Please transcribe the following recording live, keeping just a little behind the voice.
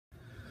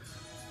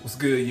What's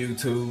good,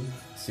 YouTube?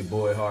 It's your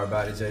boy Hard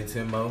Body J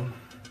Hemo.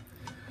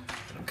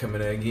 I'm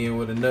coming again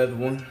with another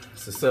one.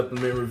 It's a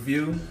supplement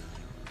review.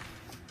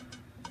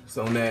 It's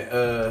on that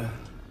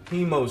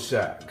Hemo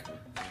Shock.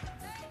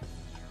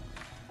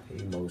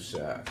 Hemo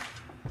Shock.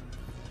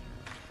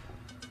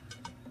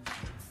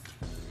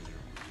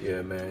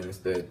 Yeah, man, it's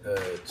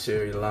that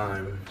cherry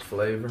lime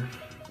flavor.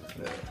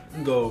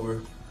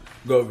 Go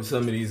over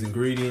some of these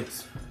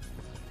ingredients.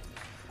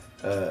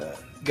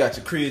 Got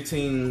your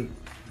creatine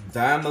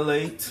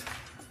dimylate.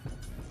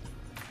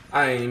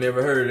 I ain't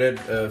never heard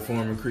of that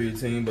form of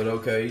creatine, but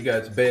okay. You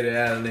got your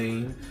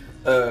beta-alanine.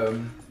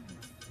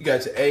 You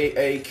got your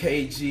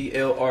AAKG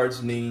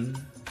L-arginine.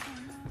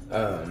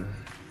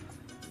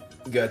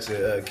 You got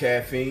your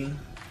caffeine.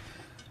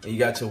 And you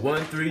got your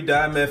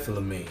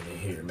 1,3-dimethylamine in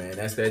here, man.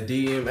 That's that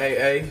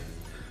DMAA.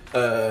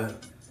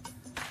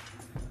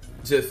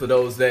 Just for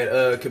those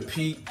that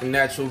compete in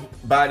natural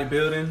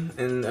bodybuilding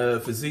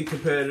and physique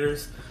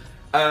competitors,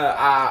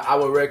 I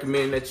would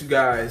recommend that you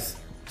guys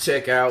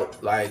check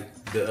out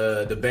like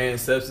the banned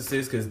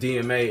substances, because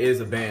DMA is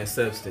a banned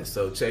substance.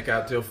 So check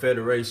out your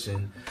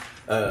federation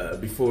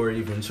before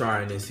even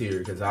trying this here,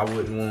 because I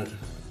wouldn't want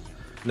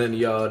none of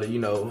y'all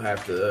to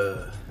have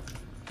to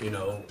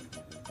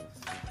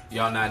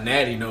y'all not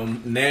natty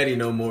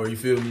no more. You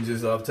feel me?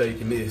 Just off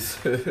taking this.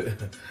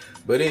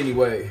 But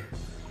anyway.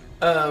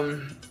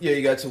 Yeah,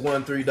 you got your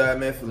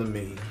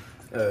 1,3-dimethylamine,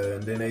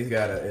 and then they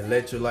got an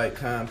electrolyte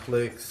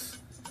complex,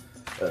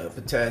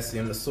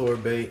 potassium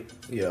ascorbate.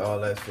 Yeah, all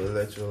that's for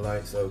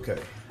electrolytes. Okay,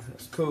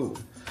 that's cool.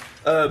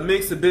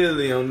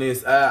 Mixability on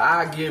this,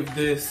 I give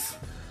this,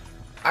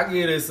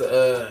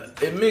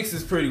 it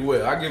mixes pretty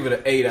well. I give it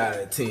an 8 out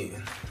of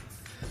 10.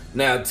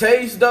 Now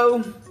taste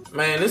though,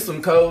 man, this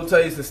some cold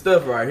tasting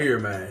stuff right here,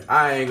 man.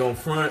 I ain't gonna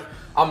front.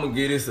 I'm gonna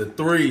give this a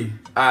 3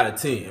 out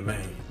of 10,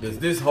 man.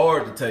 This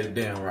hard to take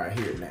down right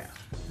here now.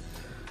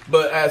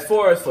 But as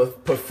far as for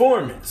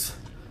performance,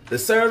 the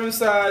serving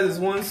size is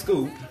 1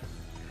 scoop,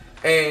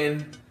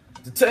 and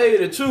to tell you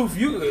the truth,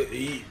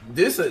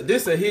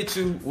 this'll hit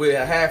you with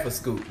a half a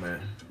scoop,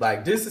 man.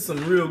 Like, this is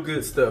some real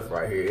good stuff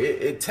right here.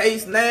 It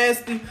tastes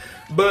nasty,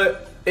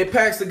 but it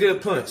packs a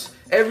good punch.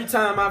 Every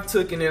time I've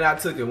taken it, I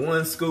took it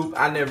 1 scoop.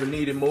 I never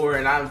needed more,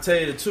 and I'll tell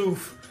you the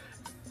truth,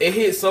 it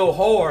hit so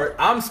hard,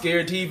 I'm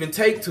scared to even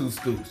take 2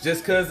 scoops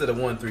just because of the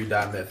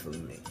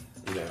 1,3-dimethylamine.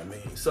 You know what I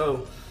mean?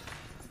 So,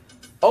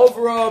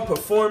 overall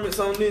performance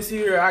on this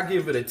here, I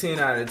give it a 10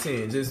 out of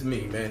 10. Just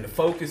me, man. The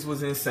focus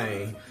was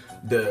insane.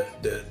 The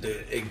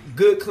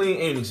good clean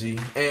energy,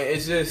 and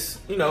it's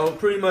just,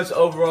 pretty much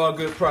overall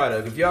good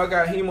product. If y'all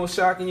got Hemo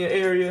Shock in your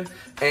area,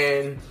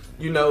 and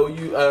you're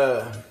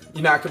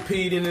not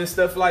competing and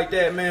stuff like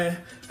that, man,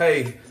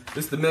 hey,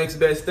 this the next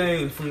best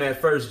thing from that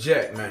first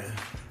jack, man.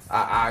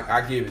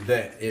 I give it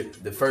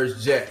that. The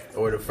first jack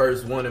or the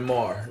first one in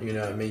Mar, you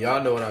know what I mean?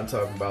 Y'all know what I'm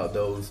talking about,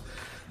 those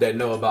that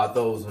know about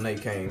those when they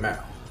came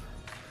out.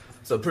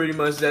 So pretty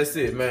much that's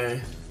it,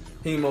 man.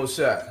 Hemo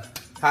Shock,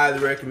 highly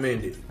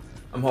recommended.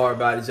 I'm Hard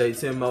Body J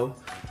Hemo.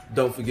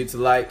 Don't forget to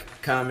like,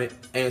 comment,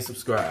 and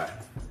subscribe.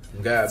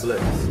 God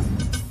bless.